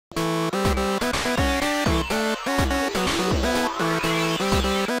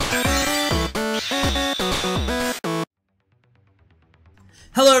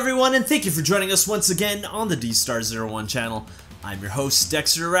everyone, and thank you for joining us once again on the D-Star01 channel. I'm your host,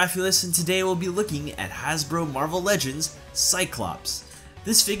 Dexter Arafiles, and today we'll be looking at Hasbro Marvel Legends Cyclops.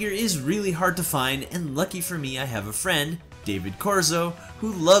 This figure is really hard to find, and lucky for me I have a friend, David Corzo,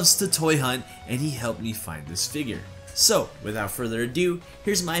 who loves to toy hunt, and he helped me find this figure. So, without further ado,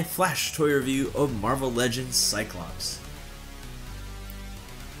 here's my flash toy review of Marvel Legends Cyclops.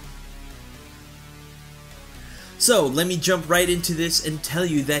 So, let me jump right into this and tell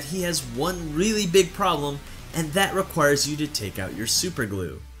you that he has one really big problem, and that requires you to take out your super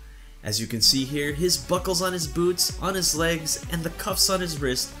glue. As you can see here, his buckles on his boots, on his legs, and the cuffs on his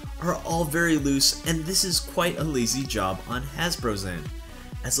wrist are all very loose, and this is quite a lazy job on Hasbro's end,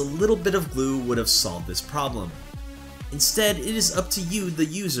 as a little bit of glue would have solved this problem. Instead, it is up to you, the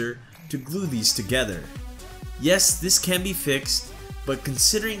user, to glue these together. Yes, this can be fixed, but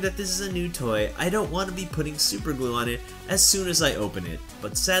considering that this is a new toy, I don't want to be putting super glue on it as soon as I open it,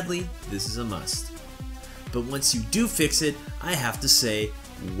 but sadly, this is a must. But once you do fix it, I have to say,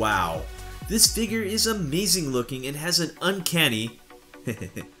 wow. This figure is amazing looking and has an uncanny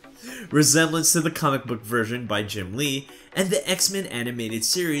resemblance to the comic book version by Jim Lee and the X-Men animated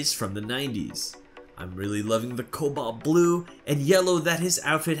series from the 90s. I'm really loving the cobalt blue and yellow that his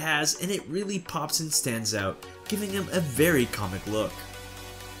outfit has, and it really pops and stands out, giving him a very comic look.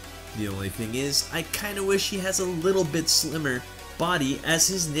 The only thing is, I kinda wish he has a little bit slimmer body, as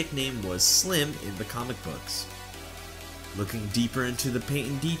his nickname was Slim in the comic books. Looking deeper into the paint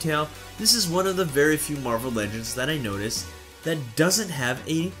and detail, this is one of the very few Marvel Legends that I noticed that doesn't have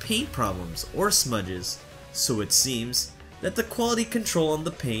any paint problems or smudges, so it seems that the quality control on the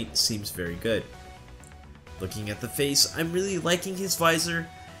paint seems very good. Looking at the face, I'm really liking his visor,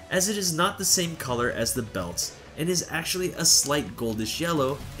 as it is not the same color as the belts and is actually a slight goldish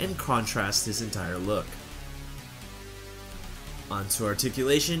yellow and contrasts his entire look. Onto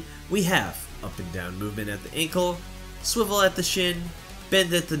articulation, we have up and down movement at the ankle, swivel at the shin,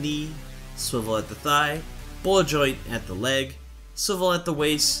 bend at the knee, swivel at the thigh, ball joint at the leg, swivel at the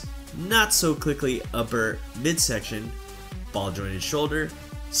waist, not so quickly upper midsection, ball jointed shoulder,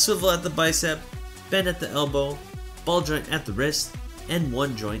 swivel at the bicep, bend at the elbow, ball joint at the wrist, and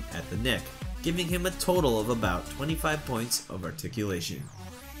one joint at the neck, giving him a total of about 25 points of articulation.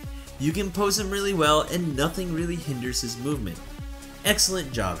 You can pose him really well and nothing really hinders his movement.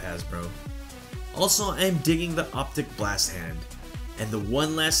 Excellent job, Hasbro. Also, I am digging the optic blast hand. And the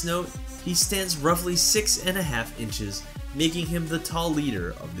one last note, he stands roughly 6.5 inches, making him the tall leader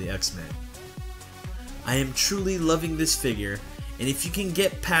of the X-Men. I am truly loving this figure, and if you can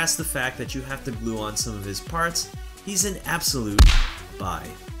get past the fact that you have to glue on some of his parts, he's an absolute buy.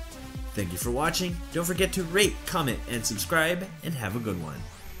 Thank you for watching. Don't forget to rate, comment, and subscribe, and have a good one.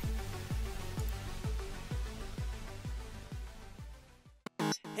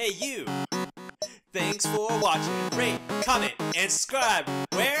 Hey you! Thanks for watching. Rate, comment, and subscribe.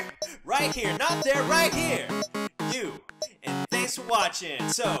 Where? Right here. Not there, right here. You. And thanks for watching.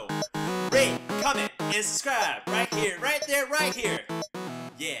 So, rate, comment, and subscribe. Right here, right there, right here.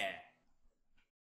 Yeah.